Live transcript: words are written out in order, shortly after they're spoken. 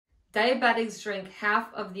Diabetics drink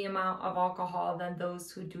half of the amount of alcohol than those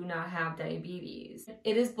who do not have diabetes.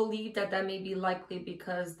 It is believed that that may be likely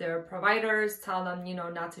because their providers tell them,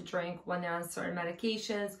 not to drink when they're on certain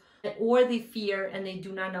medications, or they fear and they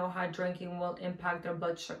do not know how drinking will impact their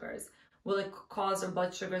blood sugars. Will it cause their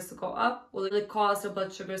blood sugars to go up? Will it cause their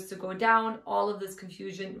blood sugars to go down? All of this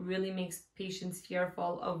confusion really makes patients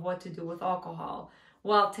fearful of what to do with alcohol.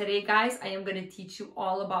 Well, today, guys, I am going to teach you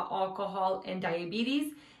all about alcohol and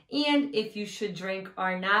diabetes, and if you should drink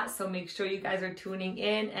or not. So make sure you guys are tuning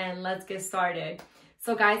in, and let's get started.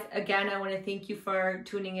 So guys, again, I want to thank you for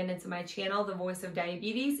tuning in into my channel, The Voice of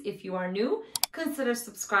Diabetes. If you are new, consider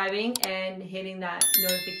subscribing and hitting that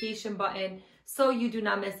notification button so you do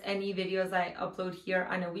not miss any videos I upload here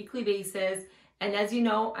on a weekly basis. And as you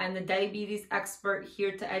know, I'm the diabetes expert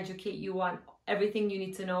here to educate you on everything you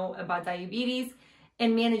need to know about diabetes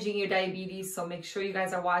and managing your diabetes, so make sure you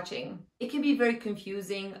guys are watching. It can be very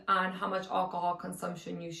confusing on how much alcohol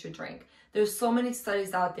consumption you should drink. There's so many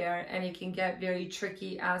studies out there, and it can get very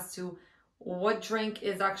tricky as to what drink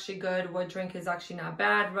is actually good, what drink is actually not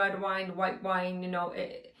bad, red wine, white wine,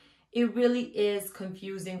 it really is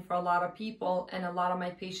confusing for a lot of people, and a lot of my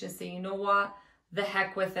patients say, you know what, the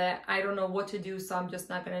heck with it, I don't know what to do, so I'm just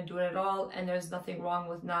not gonna do it at all. And there's nothing wrong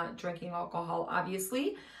with not drinking alcohol,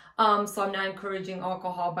 obviously. So I'm not encouraging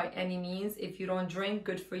alcohol by any means. If you don't drink,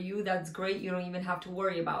 good for you, that's great. You don't even have to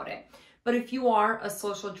worry about it. But if you are a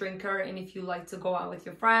social drinker and if you like to go out with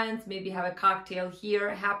your friends, maybe have a cocktail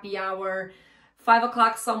here, happy hour, 5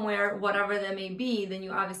 o'clock somewhere, whatever that may be, then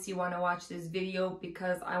you obviously want to watch this video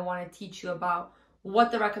because I want to teach you about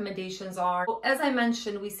what the recommendations are. As I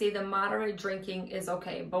mentioned, we say the moderate drinking is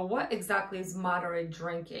okay, but what exactly is moderate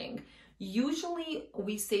drinking? Usually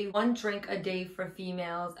we say 1 drink a day for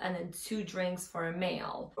females and then 2 drinks for a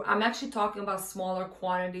male. I'm actually talking about smaller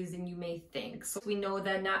quantities than you may think. So we know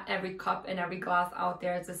that not every cup and every glass out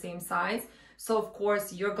there is the same size. So of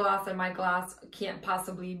course your glass and my glass can't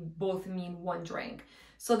possibly both mean 1 drink.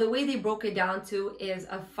 So the way they broke it down to is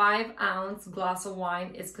a 5-ounce glass of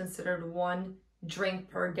wine is considered 1 drink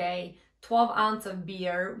per day. 12 ounces of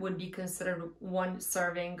beer would be considered 1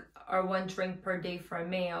 serving or 1 drink per day for a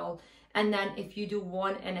male. And then if you do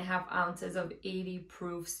 1.5 ounces of 80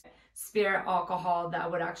 proof spirit alcohol,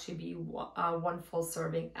 that would actually be 1 full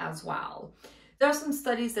serving as well. There are some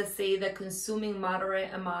studies that say that consuming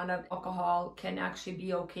moderate amount of alcohol can actually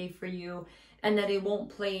be okay for you, and that it won't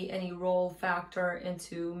play any role factor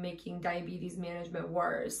into making diabetes management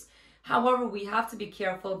worse. However, we have to be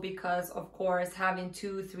careful because, of course, having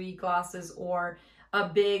 2-3 glasses or a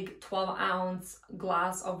big 12-ounce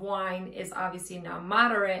glass of wine is obviously not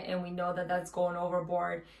moderate, and we know that that's going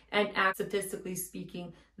overboard. And statistically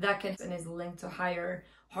speaking, that can and is linked to higher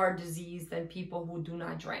heart disease than people who do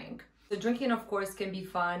not drink. So drinking, of course, can be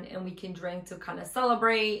fun, and we can drink to kind of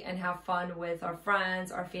celebrate and have fun with our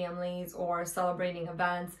friends, our families, or celebrating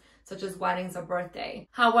events such as weddings or birthday.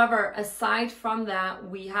 However, aside from that,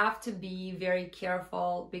 we have to be very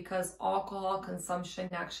careful because alcohol consumption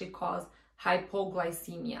can actually cause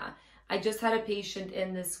hypoglycemia. I just had a patient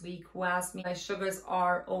in this week who asked me, my sugars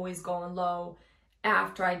are always going low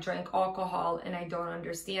after I drink alcohol and I don't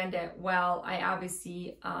understand it. Well, I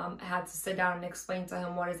obviously had to sit down and explain to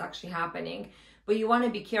him what is actually happening. But you want to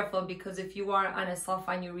be careful because if you are on a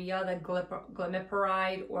sulfonylurea, the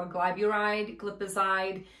glimepiride or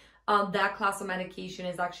glipizide, that class of medication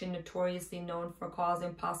is actually notoriously known for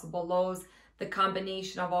causing possible lows. The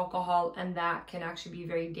combination of alcohol and that can actually be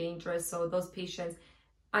very dangerous. So those patients,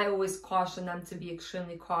 I always caution them to be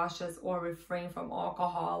extremely cautious or refrain from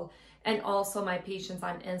alcohol. And also my patients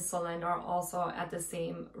on insulin are also at the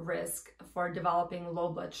same risk for developing low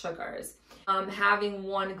blood sugars. Having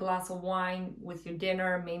 1 glass of wine with your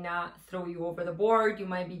dinner may not throw you over the board. You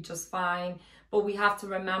might be just fine. But we have to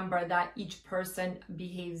remember that each person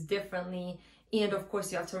behaves differently. And of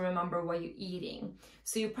course, you have to remember what you're eating.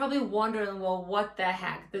 So you're probably wondering, well, what the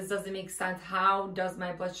heck? This doesn't make sense. How does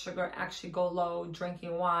my blood sugar actually go low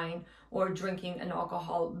drinking wine or drinking an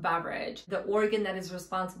alcohol beverage? The organ that is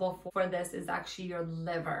responsible for this is actually your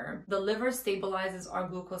liver. The liver stabilizes our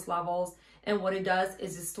glucose levels, and what it does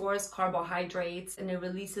is it stores carbohydrates and it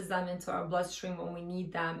releases them into our bloodstream when we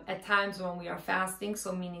need them. At times when we are fasting,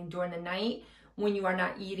 so meaning during the night, when you are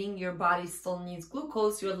not eating, your body still needs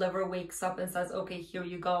glucose. Your liver wakes up and says, okay, here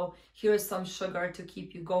you go. Here's some sugar to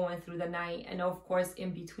keep you going through the night. And of course,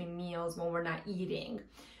 in between meals when we're not eating.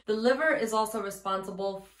 The liver is also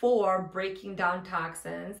responsible for breaking down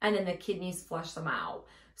toxins, and then the kidneys flush them out.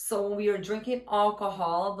 So when we are drinking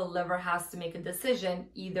alcohol, the liver has to make a decision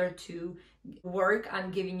either to work on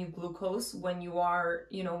giving you glucose when you are,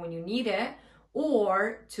 when you need it,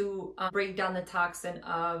 or to break down the toxin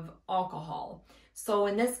of alcohol. So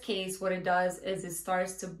in this case, what it does is it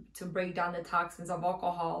starts to break down the toxins of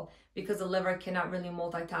alcohol because the liver cannot really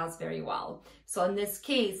multitask very well. So in this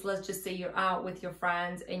case, let's just say you're out with your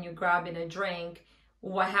friends and you're grabbing a drink.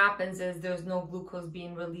 What happens is there's no glucose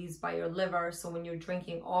being released by your liver. So when you're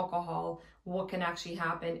drinking alcohol, what can actually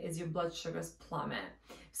happen is your blood sugars plummet.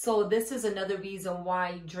 So this is another reason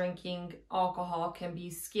why drinking alcohol can be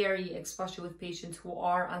scary, especially with patients who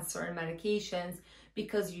are on certain medications,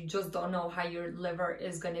 because you just don't know how your liver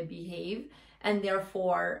is going to behave, and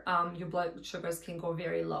therefore your blood sugars can go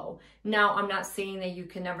very low. Now, I'm not saying that you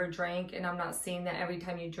can never drink, and I'm not saying that every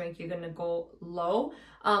time you drink you're going to go low,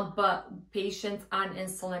 but patients on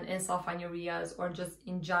insulin and sulfonylureas, or just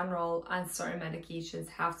in general on certain medications,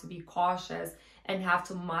 have to be cautious and have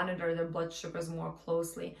to monitor their blood sugars more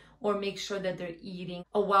closely, or make sure that they're eating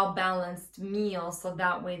a well-balanced meal so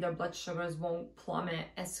that way their blood sugars won't plummet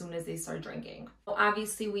as soon as they start drinking. So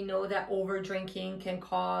obviously, we know that over drinking can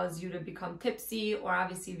cause you to become tipsy or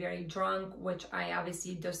obviously very drunk, which I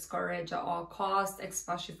obviously discourage at all costs,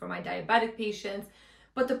 especially for my diabetic patients.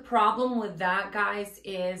 But the problem with that, guys,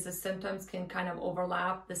 is the symptoms can kind of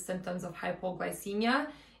overlap the symptoms of hypoglycemia.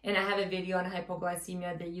 And I have a video on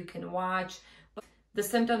hypoglycemia that you can watch. The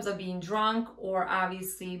symptoms of being drunk, or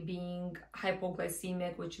obviously being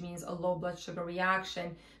hypoglycemic, which means a low blood sugar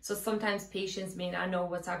reaction. So sometimes patients may not know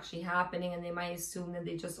what's actually happening, and they might assume that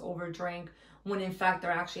they just overdrank, when in fact they're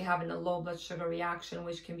actually having a low blood sugar reaction,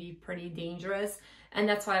 which can be pretty dangerous. And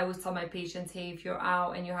that's why I always tell my patients, hey, if you're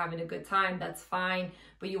out and you're having a good time, that's fine,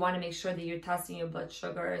 but you want to make sure that you're testing your blood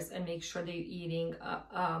sugars and make sure that you're eating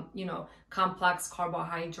complex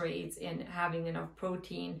carbohydrates and having enough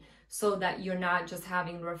protein, so that you're not just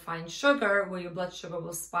having refined sugar where your blood sugar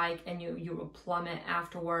will spike and you will plummet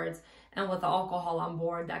afterwards. And with the alcohol on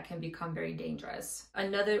board, that can become very dangerous.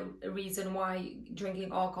 Another reason why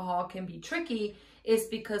drinking alcohol can be tricky is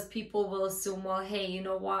because people will assume, well, hey, you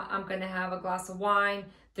know what, I'm gonna have a glass of wine,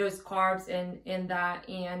 there's carbs in that,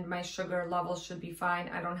 and my sugar levels should be fine.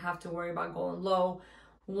 I don't have to worry about going low.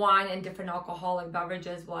 Wine and different alcoholic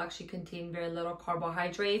beverages will actually contain very little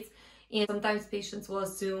carbohydrates. And sometimes patients will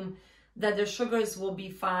assume that their sugars will be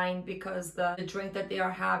fine because the drink that they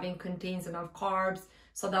are having contains enough carbs,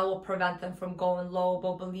 so that will prevent them from going low.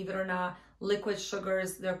 But believe it or not, liquid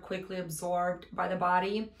sugars, they're quickly absorbed by the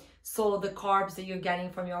body. So the carbs that you're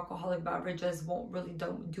getting from your alcoholic beverages won't really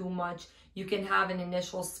do much. You can have an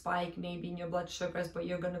initial spike maybe in your blood sugars, but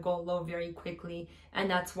you're going to go low very quickly. And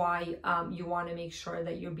that's why you want to make sure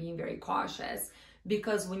that you're being very cautious.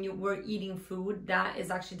 Because when we're eating food, that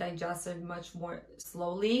is actually digested much more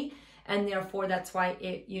slowly, and therefore that's why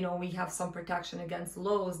we have some protection against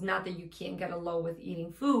lows. Not that you can't get a low with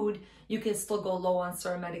eating food, you can still go low on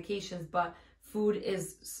certain medications, but food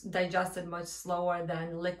is digested much slower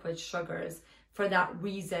than liquid sugars. For that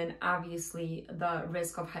reason, obviously the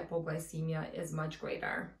risk of hypoglycemia is much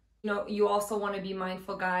greater. You also want to be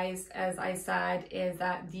mindful, guys, as I said, is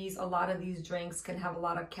that a lot of these drinks can have a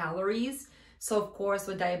lot of calories. So of course,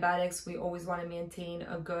 with diabetics, we always want to maintain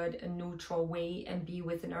a good and neutral weight and be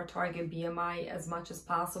within our target BMI as much as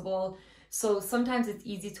possible. So sometimes it's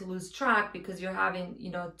easy to lose track because you're having,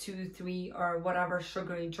 2, 3 or whatever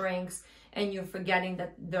sugary drinks, and you're forgetting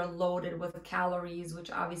that they're loaded with calories,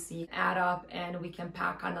 which obviously add up, and we can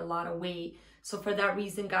pack on a lot of weight. So for that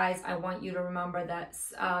reason, guys, I want you to remember that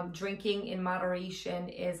drinking in moderation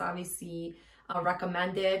is obviously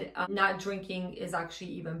recommended. Not drinking is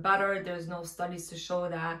actually even better. There's no studies to show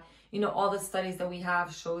that. All the studies that we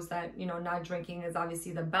have shows that, not drinking is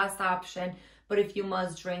obviously the best option. But if you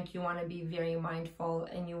must drink, you want to be very mindful,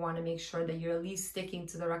 and you want to make sure that you're at least sticking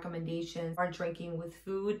to the recommendations. Are drinking with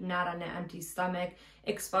food, not on an empty stomach,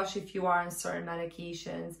 especially if you are on certain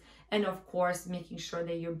medications. And of course, making sure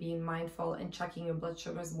that you're being mindful and checking your blood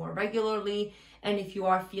sugars more regularly. And if you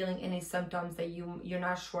are feeling any symptoms that you're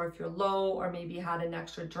not sure if you're low, or maybe had an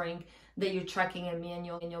extra drink, that you're checking a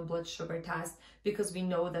manual blood sugar test, because we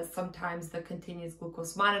know that sometimes the continuous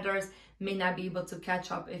glucose monitors may not be able to catch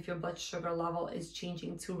up if your blood sugar level is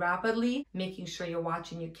changing too rapidly. Making sure you're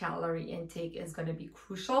watching your calorie intake is going to be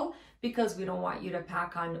crucial, because we don't want you to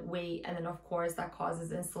pack on weight, and then of course that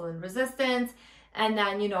causes insulin resistance. And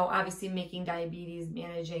then, obviously making diabetes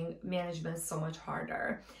management so much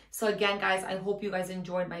harder. So again, guys, I hope you guys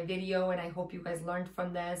enjoyed my video, and I hope you guys learned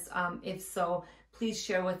from this. If so, please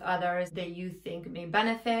share with others that you think may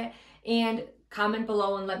benefit, and comment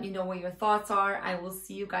below and let me know what your thoughts are. I will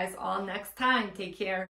see you guys all next time. Take care.